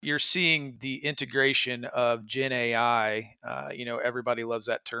You're seeing the integration of Gen AI. Everybody loves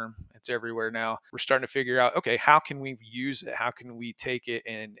that term. It's everywhere now. We're starting to figure out, okay, how can we use it? How can we take it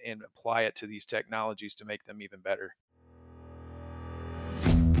and apply it to these technologies to make them even better?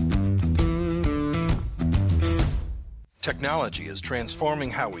 Technology is transforming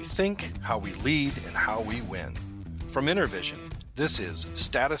how we think, how we lead, and how we win. From InterVision, this is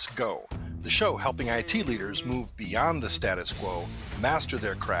Status Go, the show helping IT leaders move beyond the status quo, master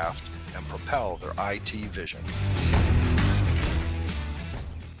their craft, and propel their IT vision.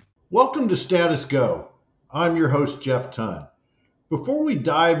 Welcome to Status Go. I'm your host, Jeff Tunn. Before we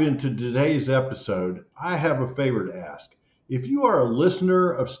dive into today's episode, I have a favor to ask. If you are a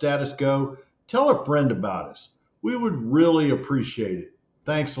listener of Status Go, tell a friend about us. We would really appreciate it.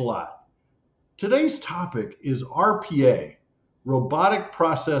 Thanks a lot. Today's topic is RPA, Robotic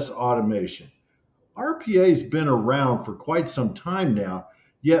Process Automation. RPA has been around for quite some time now,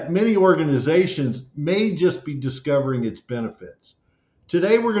 yet many organizations may just be discovering its benefits.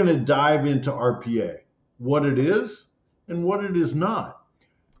 Today we're going to dive into RPA, what it is and what it is not.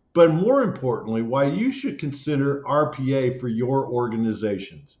 But more importantly, why you should consider RPA for your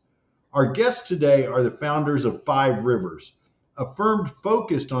organizations. Our guests today are the founders of 5 Rivers, a firm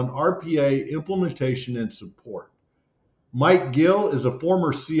focused on RPA implementation and support. Mike Gill is a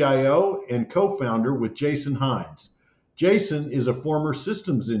former CIO and co-founder with Jason Hines. Jason is a former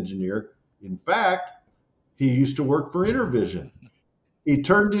systems engineer. In fact, he used to work for InterVision. He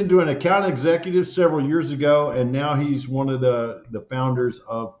turned into an account executive several years ago, and now he's one of the founders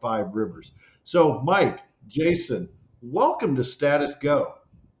of 5 Rivers. So, Mike, Jason, welcome to Status Go.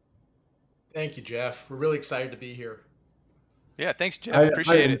 Thank you, Jeff. We're really excited to be here. Yeah, thanks, Jeff.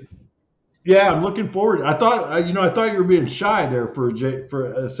 Appreciate it. Yeah, I'm looking forward. I thought you were being shy there for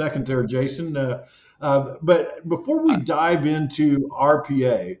a second there, Jason. But before we dive into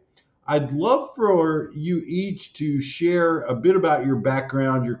RPA, I'd love for you each to share a bit about your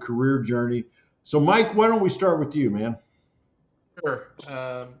background, your career journey. So, Mike, why don't we start with you, man? Sure.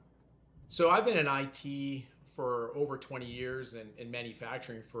 So I've been in IT for over 20 years and in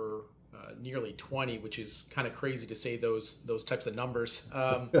manufacturing for nearly 20, which is kind of crazy to say those types of numbers.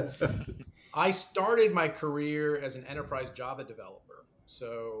 I started my career as an enterprise Java developer.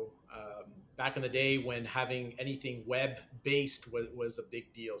 So back in the day when having anything web-based was a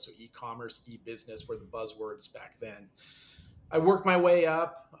big deal. So e-commerce, e-business were the buzzwords back then. I worked my way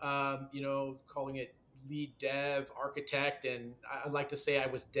up, calling it lead dev, architect, and I'd like to say I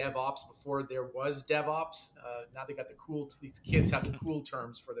was DevOps before there was DevOps. Now they got these kids have the cool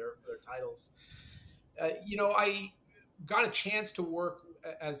terms for their titles. I got a chance to work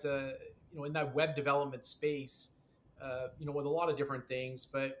as in that web development space, with a lot of different things.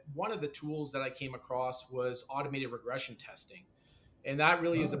 But one of the tools that I came across was automated regression testing. And that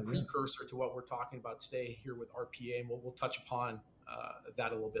really is a precursor to what we're talking about today here with RPA. And we'll touch upon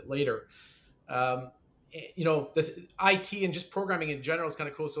that a little bit later. The IT and just programming in general is kind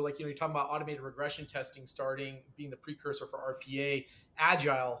of cool. So you're talking about automated regression testing being the precursor for RPA.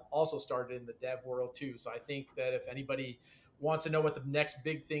 Agile also started in the dev world too. So I think that if anybody wants to know what the next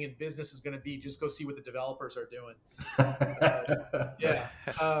big thing in business is going to be, just go see what the developers are doing.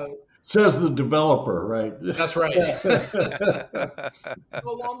 Says the developer, right? That's right. So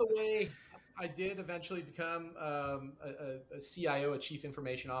along the way, I did eventually become a CIO, a Chief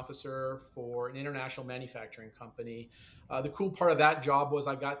Information Officer for an international manufacturing company. The cool part of that job was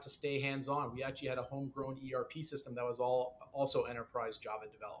I got to stay hands-on. We actually had a homegrown ERP system that was also enterprise Java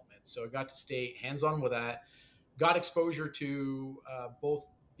development. So I got to stay hands-on with that. Got exposure to both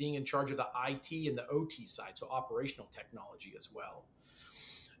being in charge of the IT and the OT side, so operational technology as well.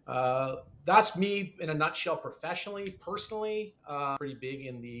 That's me in a nutshell professionally. Personally, pretty big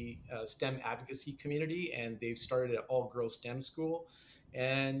in the STEM advocacy community, and they've started an all-girls STEM school.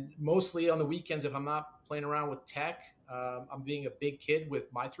 And mostly on the weekends, if I'm not playing around with tech, I'm being a big kid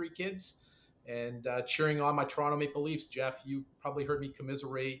with my 3 kids and cheering on my Toronto Maple Leafs. Jeff, you probably heard me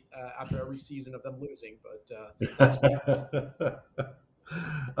commiserate after every season of them losing, but that's me.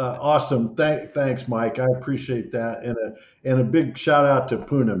 Awesome. Thanks, Mike. I appreciate that. And a big shout out to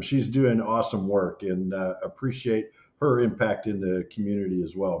Poonam. She's doing awesome work, and appreciate her impact in the community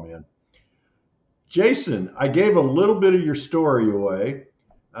as well, man. Jason, I gave a little bit of your story away.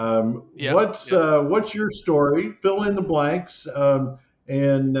 What's your story? Fill in the blanks.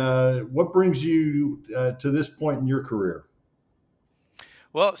 And what brings you to this point in your career?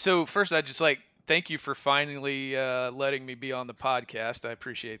 Well, so first I'd just thank you for finally letting me be on the podcast. I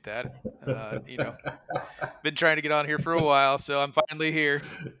appreciate that. Been trying to get on here for a while, so I'm finally here.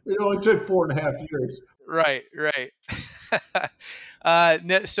 It only took 4.5 years. Right.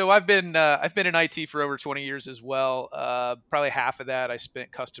 So I've been in IT for over 20 years as well. Probably half of that I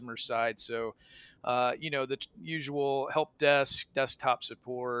spent customer side. So, the usual help desk, desktop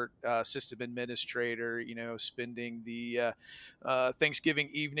support, system administrator. Spending the Thanksgiving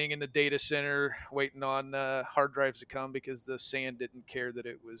evening in the data center waiting on hard drives to come because the SAN didn't care that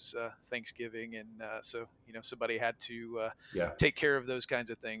it was Thanksgiving, and so somebody had to Yeah. take care of those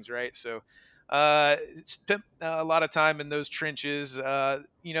kinds of things, right? So spent a lot of time in those trenches. The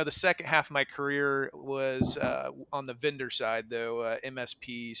second half of my career was on the vendor side, though,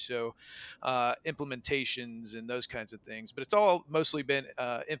 MSP, so implementations and those kinds of things. But it's all mostly been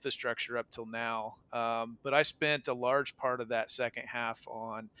infrastructure up till now. But I spent a large part of that second half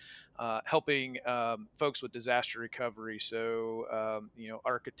on helping folks with disaster recovery. So,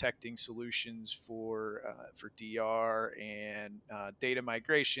 architecting solutions for DR and data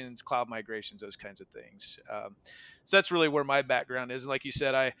migrations, cloud migrations, those kinds of things. So that's really where my background is. And like you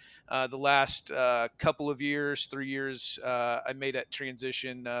said, the last couple of years, 3 years, I made that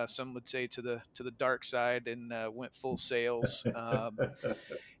transition. Some would say to the dark side, and went full sales.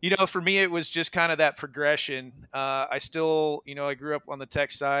 For me, it was just kind of that progression. I still, I grew up on the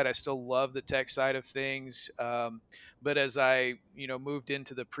tech side. I still love the tech side of things. But as I, moved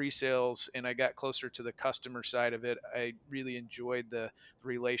into the pre-sales and I got closer to the customer side of it, I really enjoyed the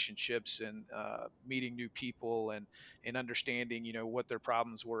relationships and meeting new people and understanding, what their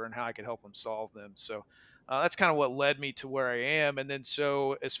problems were and how I could help them solve them. So that's kind of what led me to where I am. And then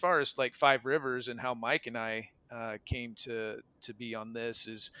so as far as like Five Rivers and how Mike and I came to be on this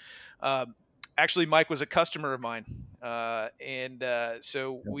is actually Mike was a customer of mine, and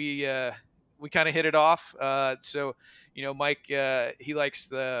so we kind of hit it off. So Mike, he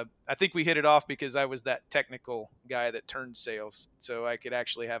likes I think we hit it off because I was that technical guy that turned sales, so I could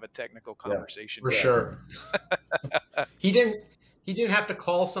actually have a technical conversation. For sure. He didn't have to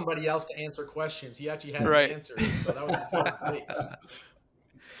call somebody else to answer questions. He actually had Right. the answers. So that was great.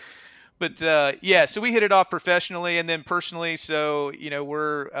 But so we hit it off professionally and then personally. So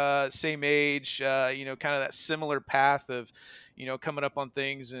we're same age. Kind of that similar path of coming up on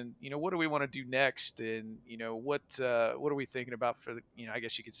things and what do we want to do next, and what are we thinking about for the I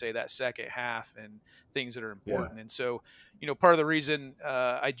guess you could say that second half and things that are important. And so part of the reason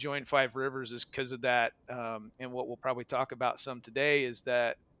I joined Five Rivers is because of that, and what we'll probably talk about some today is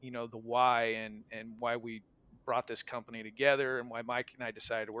that the why and why we brought this company together and why Mike and I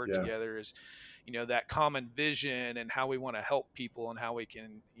decided to work together is, that common vision and how we want to help people and how we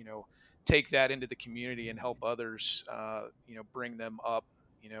can, take that into the community and help others, bring them up,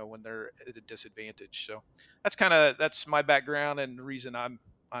 when they're at a disadvantage. So that's my background and the reason I'm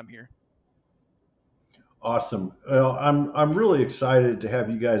here. Awesome. Well, I'm really excited to have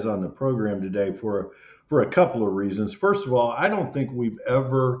you guys on the program today for a couple of reasons. First of all, I don't think we've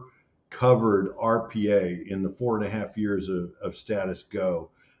ever covered RPA in the 4.5 years of Status Go,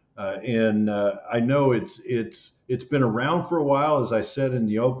 and I know it's been around for a while, as I said in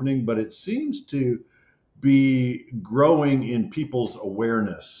the opening, but it seems to be growing in people's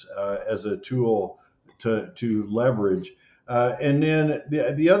awareness as a tool to leverage. And then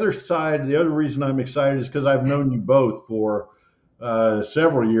the other side, the other reason I'm excited is because I've known you both for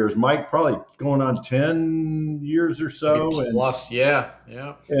several years. Mike, probably going on 10 years or so. Plus, yeah.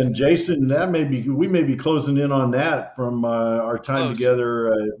 And Jason, we may be closing in on that from our time Close.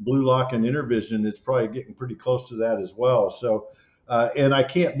 together, Blue Lock and Intervision. It's probably getting pretty close to that as well. So, and I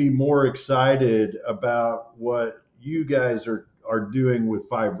can't be more excited about what you guys are doing with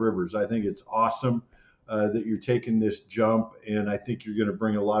Five Rivers. I think it's awesome that you're taking this jump, and I think you're going to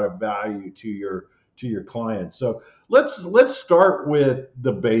bring a lot of value to your clients. So let's start with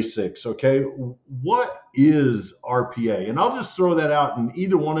the basics, okay? What is RPA? And I'll just throw that out, and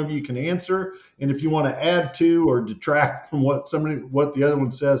either one of you can answer. And if you want to add to or detract from what the other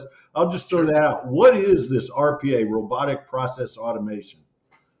one says, I'll just throw that out. What is this RPA, robotic process automation?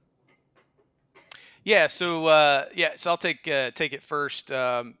 Yeah, so I'll take it first,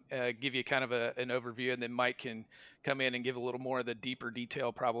 give you kind of an overview, and then Mike can come in and give a little more of the deeper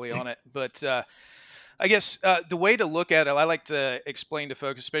detail probably on it. But I guess the way to look at it, I like to explain to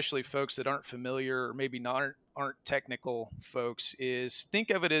folks, especially folks that aren't familiar or maybe aren't technical folks, is think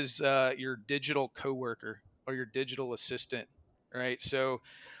of it as your digital coworker or your digital assistant, right? So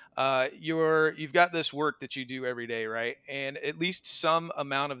you've got this work that you do every day, right? And at least some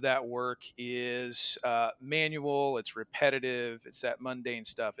amount of that work is manual, it's repetitive, it's that mundane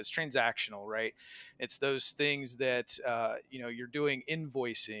stuff, it's transactional, right? It's those things that you're doing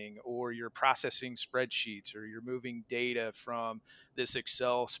invoicing, or you're processing spreadsheets, or you're moving data from this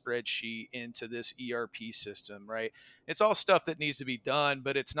Excel spreadsheet into this ERP system, right? It's all stuff that needs to be done,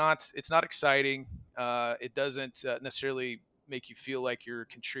 but it's not exciting. It doesn't necessarily make you feel like you're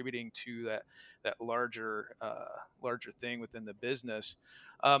contributing to that larger thing within the business.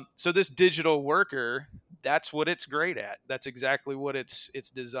 So this digital worker, that's what it's great at. That's exactly what it's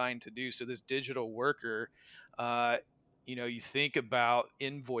designed to do. So this digital worker, you think about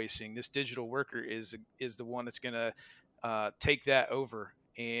invoicing. This digital worker is the one that's going to take that over,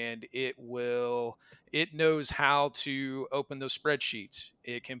 and it knows how to open those spreadsheets.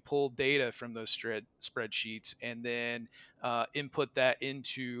 It can pull data from those spreadsheets and then input that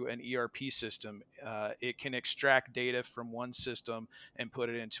into an ERP system. It can extract data from one system and put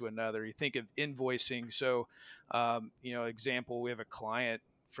it into another. You think of invoicing. So, example, we have a client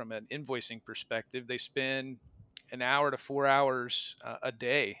from an invoicing perspective. They spend an hour to 4 hours a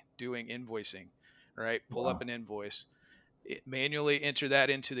day doing invoicing, right? Pull up Wow. an invoice, manually enter that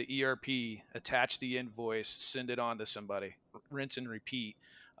into the ERP, attach the invoice, send it on to somebody, rinse and repeat.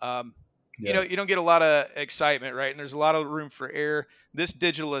 Um, Yeah. you don't get a lot of excitement, right? And there's a lot of room for error. This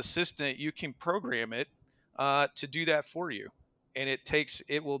digital assistant, you can program it to do that for you, and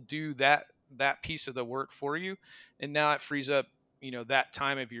it will do that piece of the work for you, and now it frees up that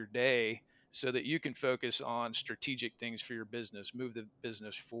time of your day so that you can focus on strategic things for your business, move the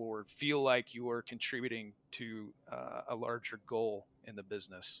business forward, feel like you are contributing to a larger goal in the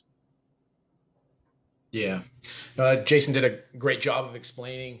business. Yeah. Jason did a great job of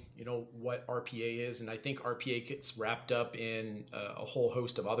explaining, what RPA is, and I think RPA gets wrapped up in a whole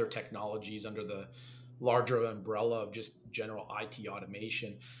host of other technologies under the larger umbrella of just general IT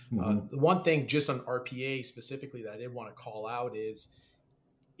automation. Hmm. The one thing just on RPA specifically that I did want to call out is,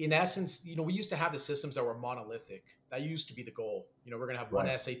 in essence, we used to have the systems that were monolithic. That used to be the goal. We're going to have one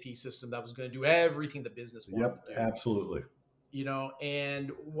Right. SAP system that was going to do everything the business wanted Yep. to do. Absolutely.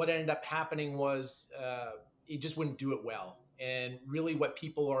 And what ended up happening was it just wouldn't do it well. And really, what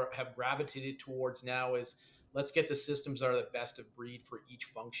people have gravitated towards now is, let's get the systems that are the best of breed for each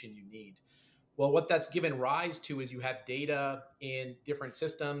function you need. Well, what that's given rise to is you have data in different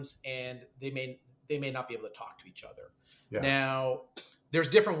systems, and they may not be able to talk to each other. Yeah. Now, there's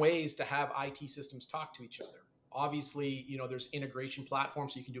different ways to have IT systems talk to each other. Obviously, there's integration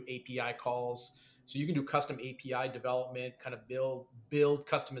platforms, so you can do API calls. So you can do custom API development, kind of build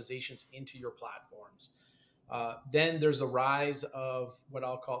customizations into your platforms. Then there's the rise of what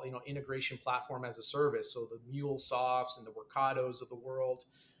I'll call, integration platform as a service. So the MuleSofts and the Workados of the world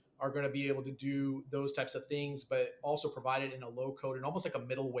are going to be able to do those types of things, but also provide it in a low code and almost like a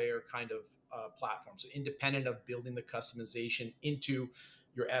middleware kind of platform. So independent of building the customization into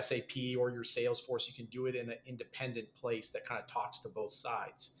your SAP or your Salesforce, you can do it in an independent place that kind of talks to both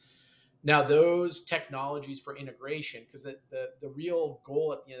sides. Now, those technologies for integration, because the real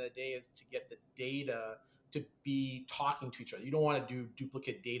goal at the end of the day is to get the data to be talking to each other. You don't want to do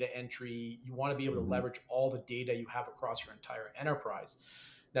duplicate data entry. You want to be able to Hmm. leverage all the data you have across your entire enterprise.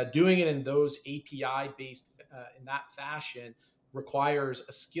 Now, doing it in those API based in that fashion requires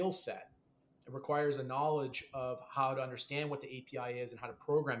a skill set. It requires a knowledge of how to understand what the API is and how to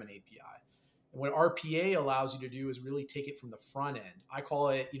program an API. And what RPA allows you to do is really take it from the front end. I call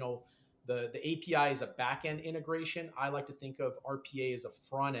it, the API is a back end integration. I like to think of RPA as a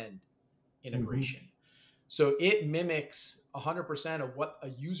front end Hmm. integration. So it mimics 100% of what a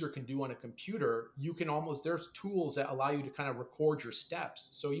user can do on a computer. There's tools that allow you to kind of record your steps.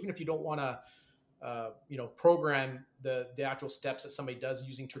 So even if you don't want to, program the actual steps that somebody does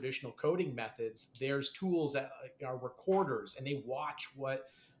using traditional coding methods, there's tools that are recorders, and they watch what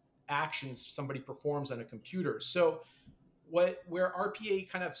actions somebody performs on a computer. So where RPA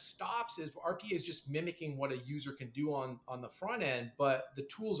kind of stops is RPA is just mimicking what a user can do on the front end, but the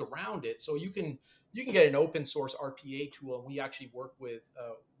tools around it. So you can get an open source RPA tool, and we actually work with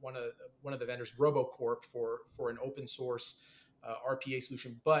one of the vendors, RoboCorp, for an open source RPA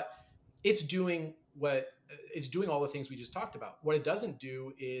solution. But it's doing all the things we just talked about. What it doesn't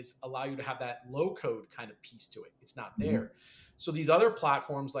do is allow you to have that low code kind of piece to it. It's not Hmm. there. So these other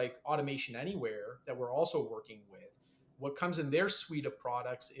platforms like Automation Anywhere that we're also working with what comes in their suite of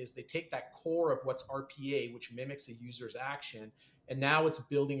products is they take that core of what's RPA, which mimics a user's action, and now it's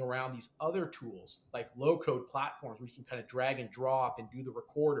building around these other tools like low-code platforms where you can kind of drag and drop and do the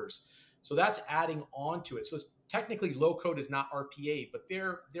recorders. So that's adding on to it. So it's technically low-code is not RPA, but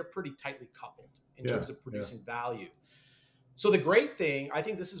they're pretty tightly coupled in terms of producing value. So the great thing, I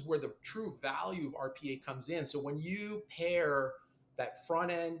think this is where the true value of RPA comes in. So when you pair that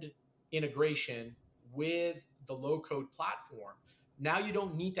front-end integration with the low-code platform, now you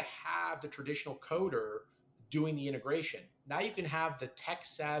don't need to have the traditional coder doing the integration. Now you can have the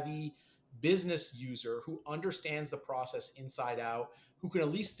tech-savvy business user who understands the process inside out, who can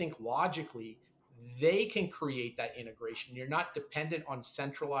at least think logically. They can create that integration. You're not dependent on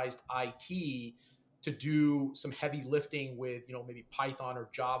centralized IT to do some heavy lifting with, maybe Python or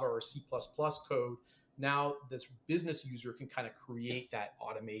Java or C++ code. Now this business user can kind of create that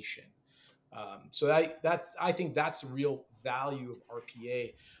automation. So I think that's the real value of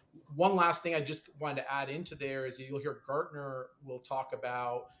RPA. One last thing I just wanted to add into there is you'll hear Gartner will talk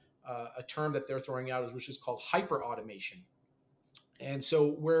about a term that they're throwing out, which is called hyper automation. And so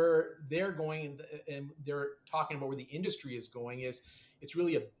where they're going, and they're talking about where the industry is going, is it's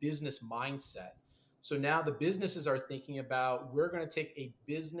really a business mindset. So now the businesses are thinking about, we're going to take a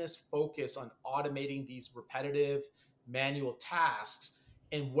business focus on automating these repetitive manual tasks,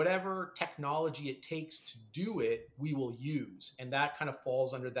 and whatever technology it takes to do it, we will use. And that kind of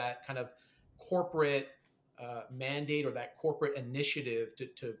falls under that kind of corporate mandate or that corporate initiative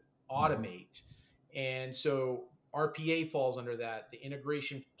to automate. And so RPA falls under that. The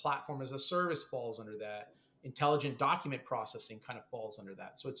integration platform as a service falls under that. Intelligent document processing kind of falls under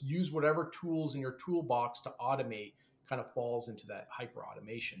that. So it's use whatever tools in your toolbox to automate kind of falls into that hyper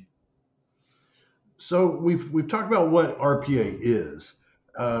automation. So we've talked about what RPA is.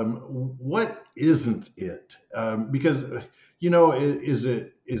 What isn't it? Because is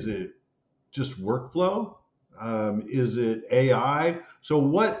it just workflow? Is it AI? So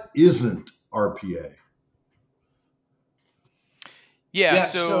what isn't RPA? Yeah,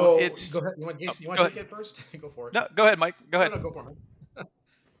 so it's. Go ahead. Jason, you want to take it first? Go for it. No, go ahead, Mike. Go ahead. No, go for it, man.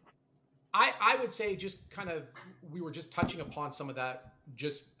 I would say just kind of, we were just touching upon some of that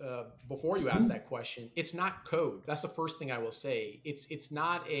just before you asked that question. It's not code. That's the first thing I will say. It's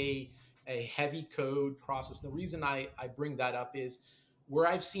not a heavy code process. The reason I bring that up is where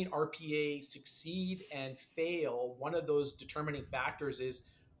I've seen RPA succeed and fail, one of those determining factors is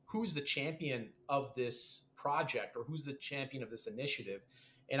who's the champion of this project or who's the champion of this initiative.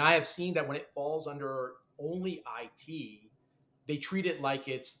 And I have seen that when it falls under only IT, they treat it like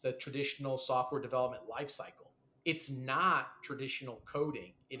it's the traditional software development lifecycle. It's not traditional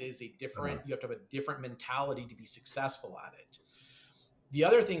coding. It is a different, you have to have a different mentality to be successful at it. The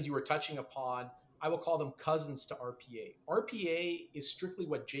other things you were touching upon, I will call them cousins to RPA. RPA is strictly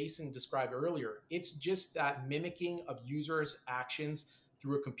what Jason described earlier. It's just that mimicking of users' actions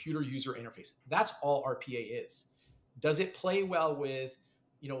through a computer user interface. That's all RPA is. Does it play well with,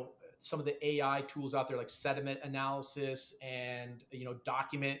 some of the AI tools out there like sentiment analysis and,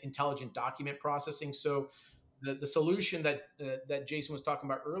 intelligent document processing? So the solution that Jason was talking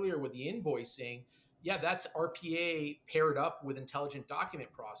about earlier with the invoicing, yeah, that's RPA paired up with intelligent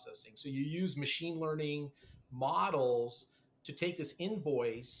document processing. So you use machine learning models to take this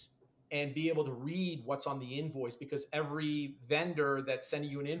invoice and be able to read what's on the invoice, because every vendor that's sending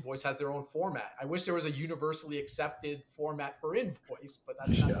you an invoice has their own format. I wish there was a universally accepted format for invoice, but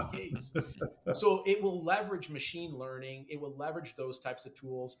that's not the case. So it will leverage machine learning. It will leverage those types of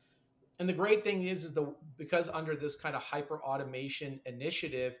tools. And the great thing is because under this kind of hyper automation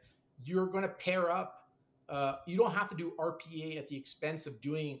initiative, you're going to pair up. You don't have to do RPA at the expense of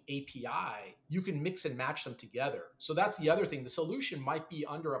doing API. You can mix and match them together. So that's the other thing. The solution might be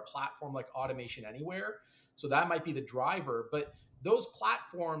under a platform like Automation Anywhere. So that might be the driver. But those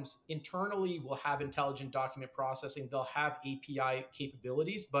platforms internally will have intelligent document processing. They'll have API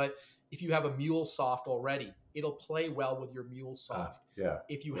capabilities. But if you have a MuleSoft already, it'll play well with your MuleSoft.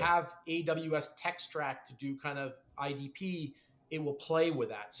 If you have AWS TextStrack to do kind of IDP, it will play with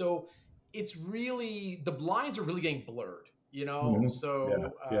that. So it's really, the blinds are really getting blurred,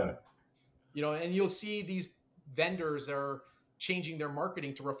 So, and you'll see these vendors are changing their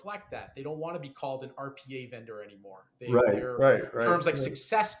marketing to reflect that. They don't want to be called an RPA vendor anymore. Right. Terms like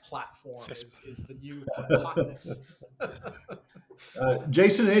success platform is the new hotness.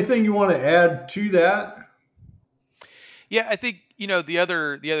 Jason, anything you want to add to that? Yeah, I think, The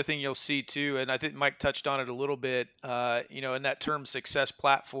other thing you'll see too, and I think Mike touched on it a little bit. In that term success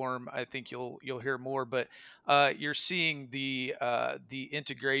platform, I think you'll hear more, but you're seeing the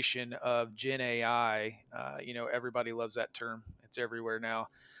integration of Gen AI. Everybody loves that term. It's everywhere now.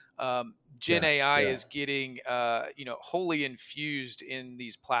 Gen Yeah, AI yeah. is getting wholly infused in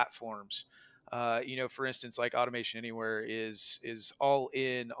these platforms. For instance, like Automation Anywhere is all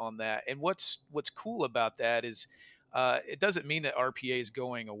in on that. And what's cool about that is it doesn't mean that RPA is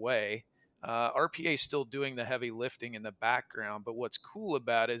going away. RPA is still doing the heavy lifting in the background, but what's cool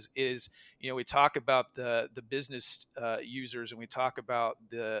about is we talk about the business users, and we talk about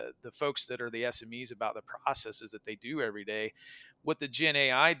the folks that are the SMEs about the processes that they do every day. What the Gen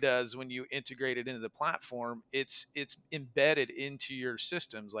AI does when you integrate it into the platform, it's embedded into your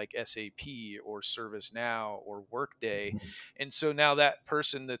systems like SAP or ServiceNow or Workday, Mhm. and so now that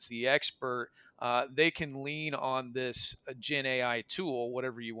person that's the expert, they can lean on this Gen AI tool,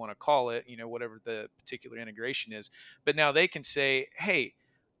 whatever you want to call it, whatever the particular integration is. But now they can say, hey,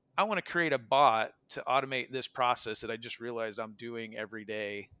 I want to create a bot to automate this process that I just realized I'm doing every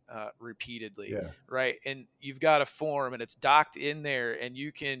day repeatedly, Yeah. right? And you've got a form and it's docked in there, and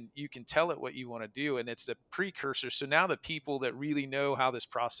you can tell it what you want to do, and it's the precursor. So now the people that really know how this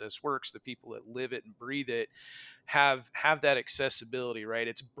process works, the people that live it and breathe it, have that accessibility, right?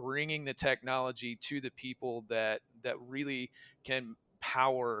 It's bringing the technology to the people that really can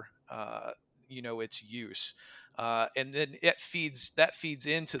power its use. And then that feeds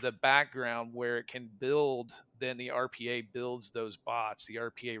into the background where it can build. Then the RPA builds those bots. The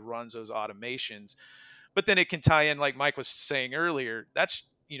RPA runs those automations, but then it can tie in, like Mike was saying earlier. That's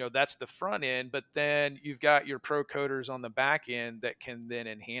the front end, but then you've got your pro coders on the back end that can then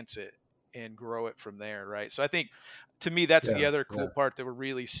enhance it and grow it from there, right? So I think, to me, that's the Yeah. other Yeah. cool part that we're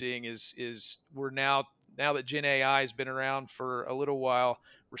really seeing is we're now that Gen AI has been around for a little while,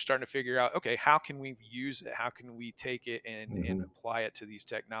 we're starting to figure out, okay, how can we use it? How can we take it and Hmm. apply it to these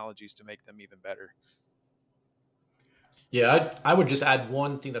technologies to make them even better? Yeah, I would just add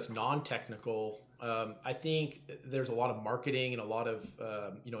one thing that's non-technical. I think there's a lot of marketing and a lot of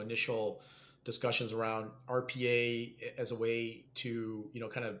initial discussions around RPA as a way to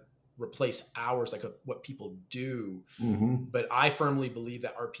kind of replace hours, like what people do. Hmm. But I firmly believe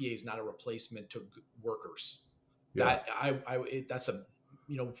that RPA is not a replacement to workers. Yeah. That's a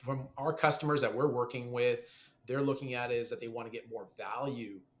from our customers that we're working with, they're looking at it is that they want to get more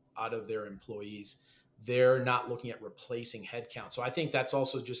value out of their employees. They're not looking at replacing headcount. So I think that's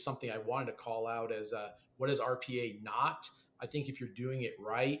also just something I wanted to call out as what is RPA not? I think if you're doing it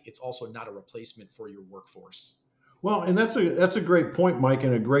right, it's also not a replacement for your workforce. Well, and that's a great point, Mike,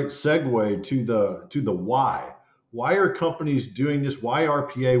 and a great segue to the why. Why are companies doing this? Why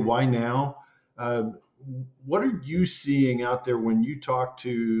RPA? Why now? Uh, what are you seeing out there when you talk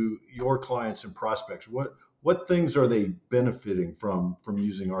to your clients and prospects? What things are they benefiting from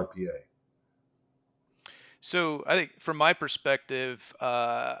using RPA? So I think, from my perspective,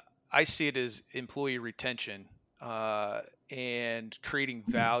 I see it as employee retention and creating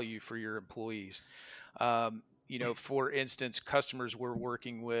value for your employees. For instance, customers we're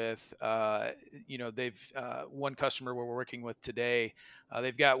working with, they've one customer we're working with today,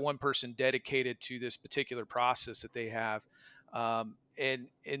 they've got one person dedicated to this particular process that they have. And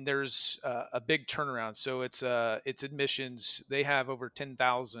there's a big turnaround. So it's admissions. They have over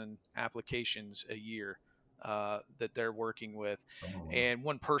 10,000 applications a year that they're working with, Oh, and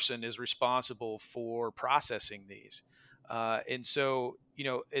one person is responsible for processing these. And so,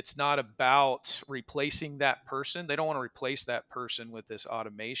 it's not about replacing that person. They don't want to replace that person with this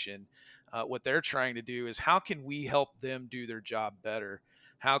automation. What they're trying to do is, how can we help them do their job better?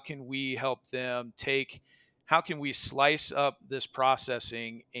 How can we help them how can we slice up this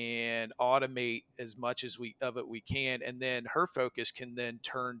processing and automate as much as we can? And then her focus can then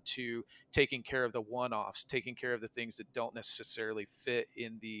turn to taking care of the one-offs, taking care of the things that don't necessarily fit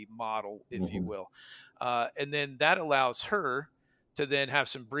in the model, if you hmm. will. And then that allows her to then have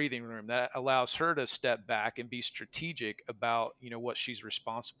some breathing room. That allows her to step back and be strategic about what she's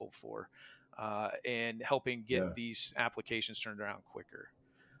responsible for, and helping Yeah. get these applications turned around quicker.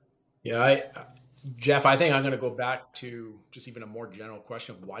 Yeah, Jeff, I think I'm going to go back to just even a more general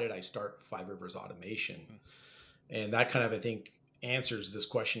question of why did I start Five Rivers Automation? Mm. And that kind of, I think, answers this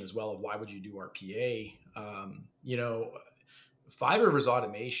question as well of why would you do RPA? Five Rivers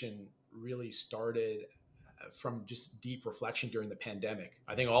Automation really started from just deep reflection during the pandemic.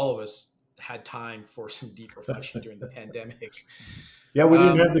 I think all of us had time for some deep reflection during the pandemic. Yeah, we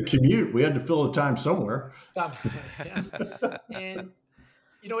didn't have Um, the commute. We had to fill the time somewhere. yeah. And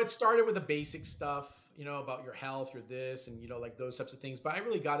it started with the basic stuff. about your health, your this, and, like those types of things. But I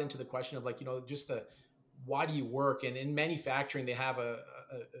really got into the question of, like, just the, why do you work? And in manufacturing, they have a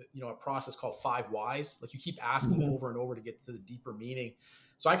process called 5 whys. Like, you keep asking Mhm. over and over to get to the deeper meaning.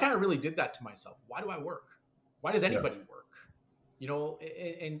 So I kind of really did that to myself. Why do I work? Why does Yeah. anybody work?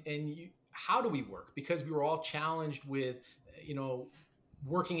 How do we work? Because we were all challenged with, you know,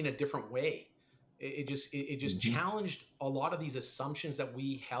 working in a different way. It just Mhm. challenged a lot of these assumptions that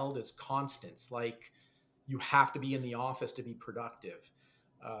we held as constants. Like, you have to be in the office to be productive.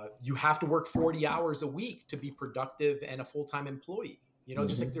 You have to work 40 hours a week to be productive and a full-time employee.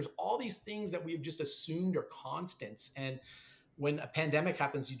 Just like, Mhm. there's all these things that we've just assumed are constants. And when a pandemic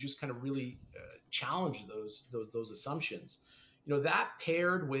happens, you just kind of really challenge those assumptions. That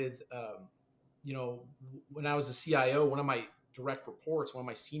paired with, when I was a CIO, one of my direct reports, one of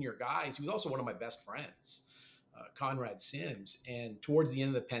my senior guys, he was also one of my best friends, Conrad Sims. And towards the end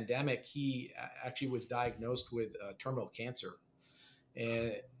of the pandemic, he actually was diagnosed with terminal cancer.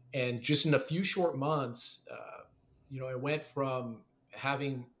 And just in a few short months, it went from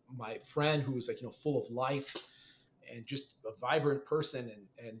having my friend who was, like, full of life and just a vibrant person,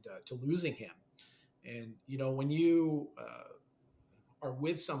 and to losing him. And when you are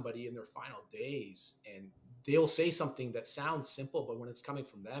with somebody in their final days, and they'll say something that sounds simple, but when it's coming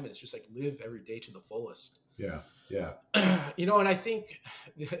from them, it's just like, live every day to the fullest. Yeah. Yeah. And I think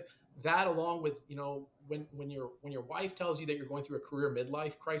that, along with, when your wife tells you that you're going through a career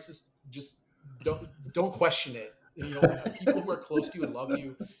midlife crisis, just don't question it. People who are close to you and love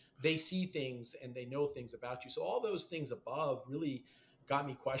you, they see things and they know things about you. So all those things above really got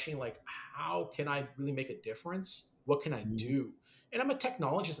me questioning, like, how can I really make a difference? What can I Mhm. do? And I'm a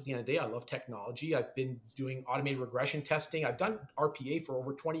technologist at the end of the day. I love technology. I've been doing automated regression testing. I've done RPA for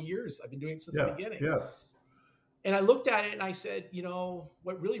over 20 years. I've been doing it since the Yeah. beginning. Yeah. And I looked at it and I said,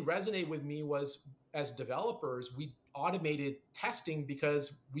 what really resonated with me was, as developers, we automated testing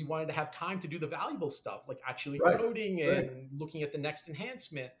because we wanted to have time to do the valuable stuff, like actually Right. coding Right. and looking at the next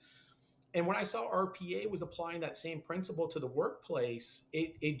enhancement. And when I saw RPA was applying that same principle to the workplace,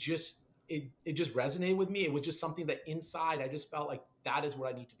 it just resonated with me. It was just something that inside I just felt like that is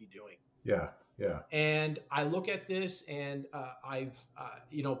what I need to be doing. Yeah. Yeah. And I look at this, and I've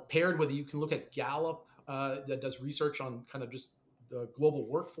paired with, you can look at Gallup, that does research on kind of just the global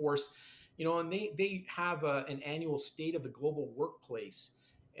workforce, and they have an annual state of the global workplace.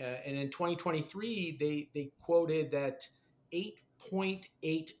 And in 2023, they quoted that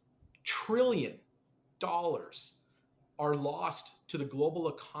 8.8 trillion dollars are lost to the global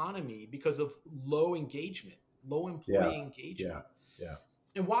economy because of low engagement, low Yeah. employee engagement. Yeah. Yeah.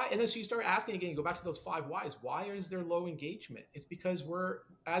 And why? And then so you start asking again, go back to those 5 whys. Why is there low engagement? It's because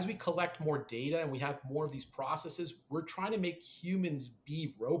as we collect more data and we have more of these processes, we're trying to make humans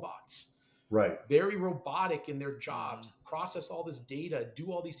be robots, Right. very robotic in their jobs, process all this data,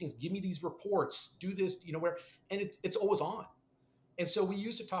 do all these things, give me these reports, do this, and it's always on. And so we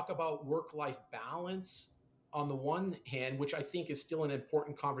used to talk about work-life balance on the one hand, which I think is still an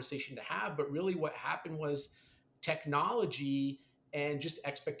important conversation to have. But really what happened was technology and just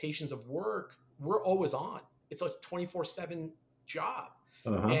expectations of work, we're always on. It's a 24/7 job.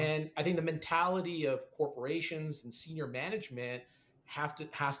 Uh-huh. And I think the mentality of corporations and senior management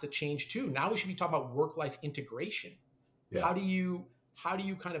has to change too. Now we should be talking about work-life integration. Yeah. How do you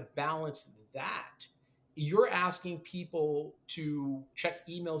kind of balance that? You're asking people to check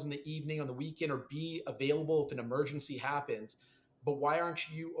emails in the evening, on the weekend, or be available if an emergency happens. But why aren't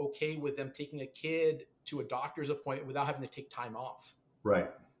you okay with them taking a kid to a doctor's appointment without having to take time off?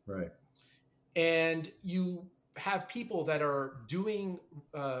 Right. Right. And you have people that are doing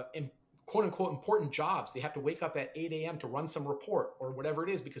quote unquote important jobs. They have to wake up at 8 a.m. to run some report or whatever it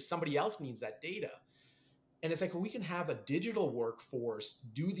is because somebody else needs that data. And it's like, we can have a digital workforce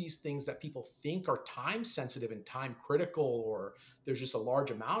do these things that people think are time sensitive and time critical, or there's just a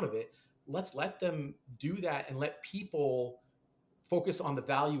large amount of it. Let's let them do that and let people focus on the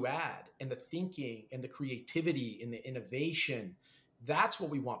value add and the thinking and the creativity and the innovation. That's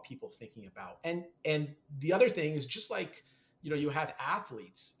what we want people thinking about. And the other thing is, just like, you have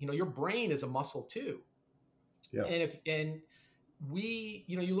athletes, your brain is a muscle too. Yeah. And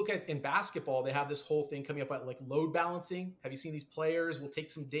you look at, in basketball, they have this whole thing coming up about, like, load balancing. Have you seen these players will take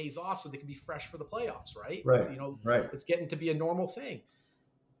some days off so they can be fresh for the playoffs, right? Right. Right. It's getting to be a normal thing.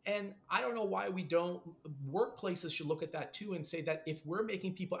 And I don't know why we don't. Workplaces should look at that too and say that if we're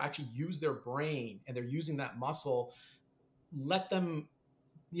making people actually use their brain and they're using that muscle, let them,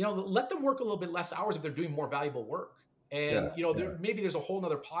 let them work a little bit less hours if they're doing more valuable work. Yeah. And maybe there's a whole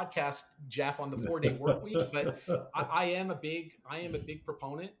nother podcast, Jeff, on the 4-day work week. But Yeah. I am a big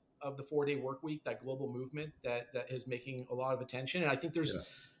proponent of the 4-day work week, that global movement that is making a lot of attention. And I think there's,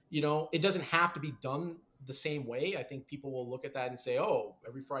 Yeah. it doesn't have to be done the same way. I think people will look at that and say, oh,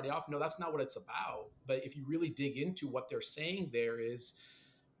 every Friday off. No, that's not what it's about. But if you really dig into what they're saying, there is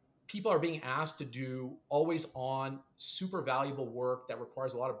people are being asked to do always on super valuable work that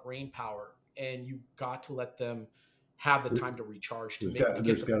requires a lot of brain power. And you got to let them have the time to recharge to get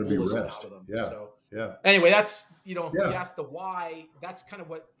There's the got to be fullest rest. out of them. Yeah. So Yeah. anyway, that's, you Yeah. asked the why. That's kind of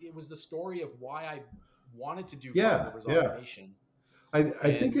what it was, the story of why I wanted to do Five Yeah. Rivers Yeah. Automation. I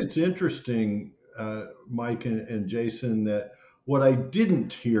think And it's interesting, Mike and Jason, that what I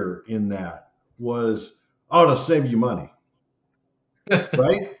didn't hear in that was, oh, to save you money,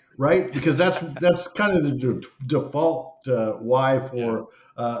 right? Right? Because that's kind of the default why yeah, for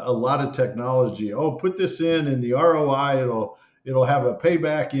a lot of technology. Oh, put this in, and the ROI it'll have a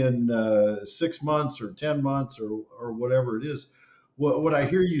payback in 6 months or 10 months or whatever it is. What I yeah.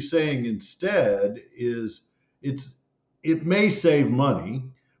 hear you saying instead is it's it may save money,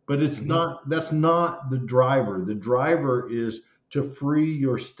 but it's Hmm. not. That's not the driver. The driver is to free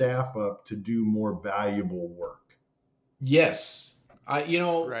your staff up to do more valuable work. Yes. Right. The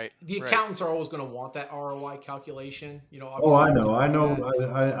Right. accountants are always going to want that ROI calculation. Oh, Obviously you can I do know,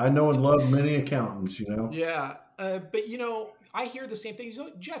 that. I know and love many accountants. Yeah. But I hear the same thing.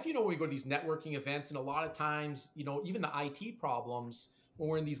 So, Jeff, when we go to these networking events, and a lot of times, even the IT problems, when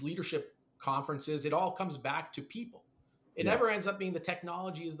we're in these leadership conferences, it all comes back to people. It Yeah, never ends up being the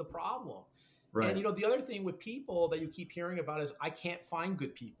technology is the problem. And, right. the other thing with people that you keep hearing about is I can't find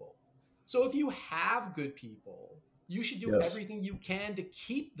good people. So if you have good people, you should do Yes. everything you can to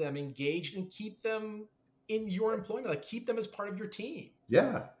keep them engaged and keep them in your employment, like keep them as part of your team.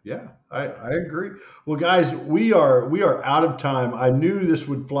 Yeah, yeah, Yeah. I agree. Well, guys, we are out of time. I knew this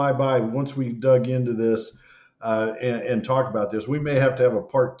would fly by once we dug into this and talk about this. We may have to have a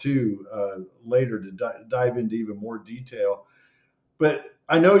part two later to dive into even more detail. But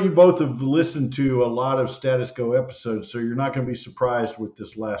I know you both have listened to a lot of Status Go episodes, so you're not going to be surprised with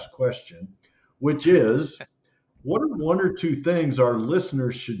this last question, which is, what are one or two things our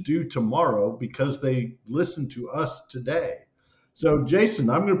listeners should do tomorrow because they listen to us today? So, Jason,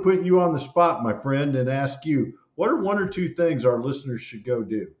 I'm going to put you on the spot, my friend, and ask you, what are one or two things our listeners should go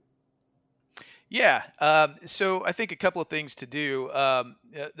do? Yeah. So I think a couple of things to do.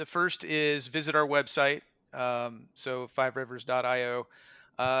 The first is visit our website. So fiverivers.io.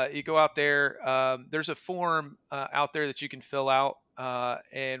 You go out there. There's a form out there that you can fill out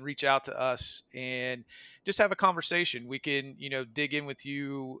and reach out to us and just have a conversation. We can, dig in with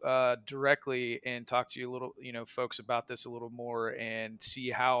you directly and talk to you a little, folks about this a little more and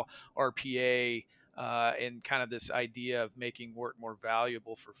see how RPA and kind of this idea of making work more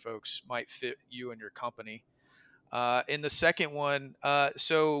valuable for folks might fit you and your company. And the second one,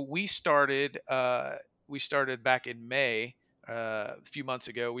 so we started back in May, a few months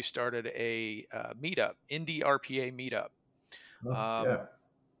ago. We started a meetup, Indie RPA meetup. Oh, Um,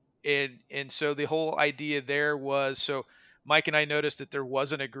 yeah. and so the whole idea there was, so Mike and I noticed that there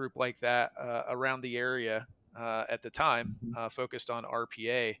wasn't a group like that around the area at the time, Mhm. focused on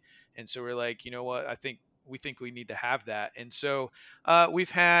RPA. And so we're like, you know what, we think we need to have that. And so we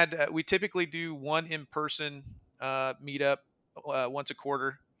typically do one in-person meetup once a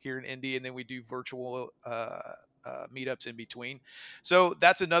quarter here in Indy, and then we do virtual meetups in between. So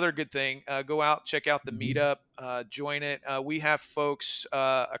that's another good thing. Go out, check out the Mhm. meetup, join it. We have folks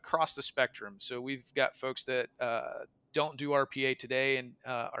across the spectrum. So we've got folks that don't do RPA today and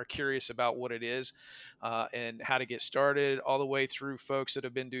are curious about what it is and how to get started, all the way through folks that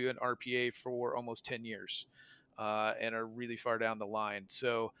have been doing RPA for almost 10 years and are really far down the line.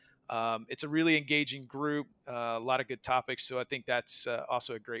 So it's a really engaging group, a lot of good topics. So I think that's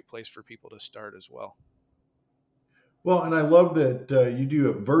also a great place for people to start as well. Well, and I love that you do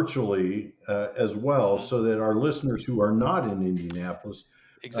it virtually as well, Hmm. so that our listeners who are not in Indianapolis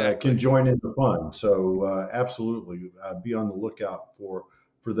can Exactly. join in the fun. So, absolutely, be on the lookout for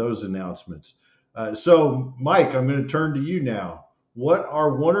those announcements. So, Mike, I'm going to turn to you now. What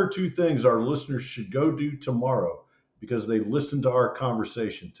are one or two things our listeners should go do tomorrow because they listened to our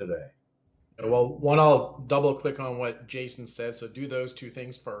conversation today? Well, one, I'll double click on what Jason said. So do those two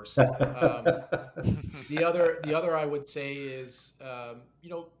things first. The other I would say is,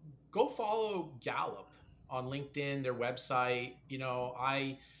 go follow Gallup on LinkedIn, their website.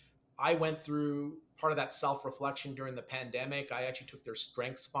 I went through part of that self reflection during the pandemic. I actually took their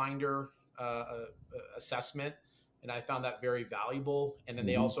Strengths Finder assessment, and I found that very valuable. And then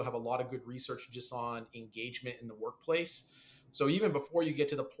they Mhm. also have a lot of good research just on engagement in the workplace. So even before you get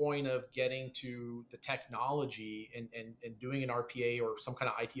to the point of getting to the technology and doing an RPA or some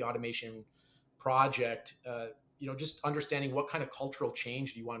kind of IT automation project, just understanding what kind of cultural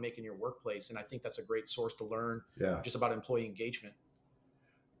change do you want to make in your workplace. And I think that's a great source to learn just about employee engagement.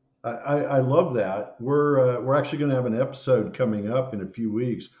 I love that. We're actually going to have an episode coming up in a few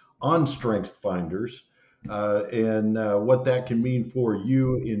weeks on Strength Finders and what that can mean for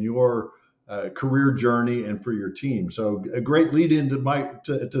you in your career journey and for your team. So a great lead into Mike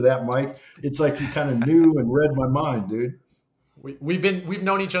to that, Mike. It's like you kind of knew and read my mind, dude. We've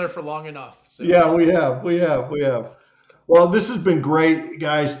known each other for long enough. So. Yeah, we have. Well, this has been great,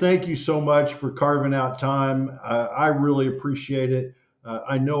 guys. Thank you so much for carving out time. I really appreciate it.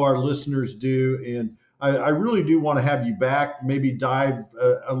 I know our listeners do, and I really do want to have you back. Maybe dive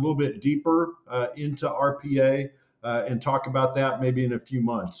a little bit deeper into RPA and talk about that maybe in a few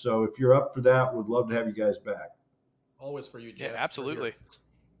months. So if you're up for that, we'd love to have you guys back. Always for you, Jeff. Yeah, absolutely.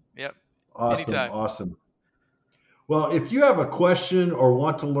 Yep. Awesome. Anytime. Awesome. Well, if you have a question or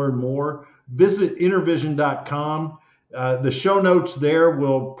want to learn more, visit intervision.com. The show notes there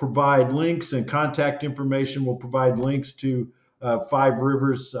will provide links, and contact information will provide links to Five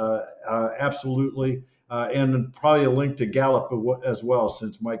Rivers, absolutely, and probably a link to Gallup as well,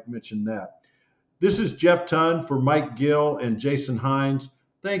 since Mike mentioned that. This is Jeff Tunn for Mike Gill and Jason Hines.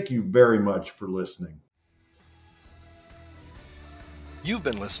 Thank you very much for listening. You've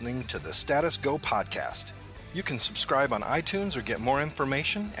been listening to the Status Go podcast. You can subscribe on iTunes or get more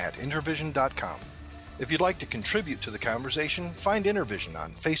information at intervision.com. If you'd like to contribute to the conversation, find Intervision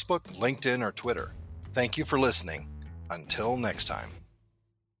on Facebook, LinkedIn, or Twitter. Thank you for listening. Until next time.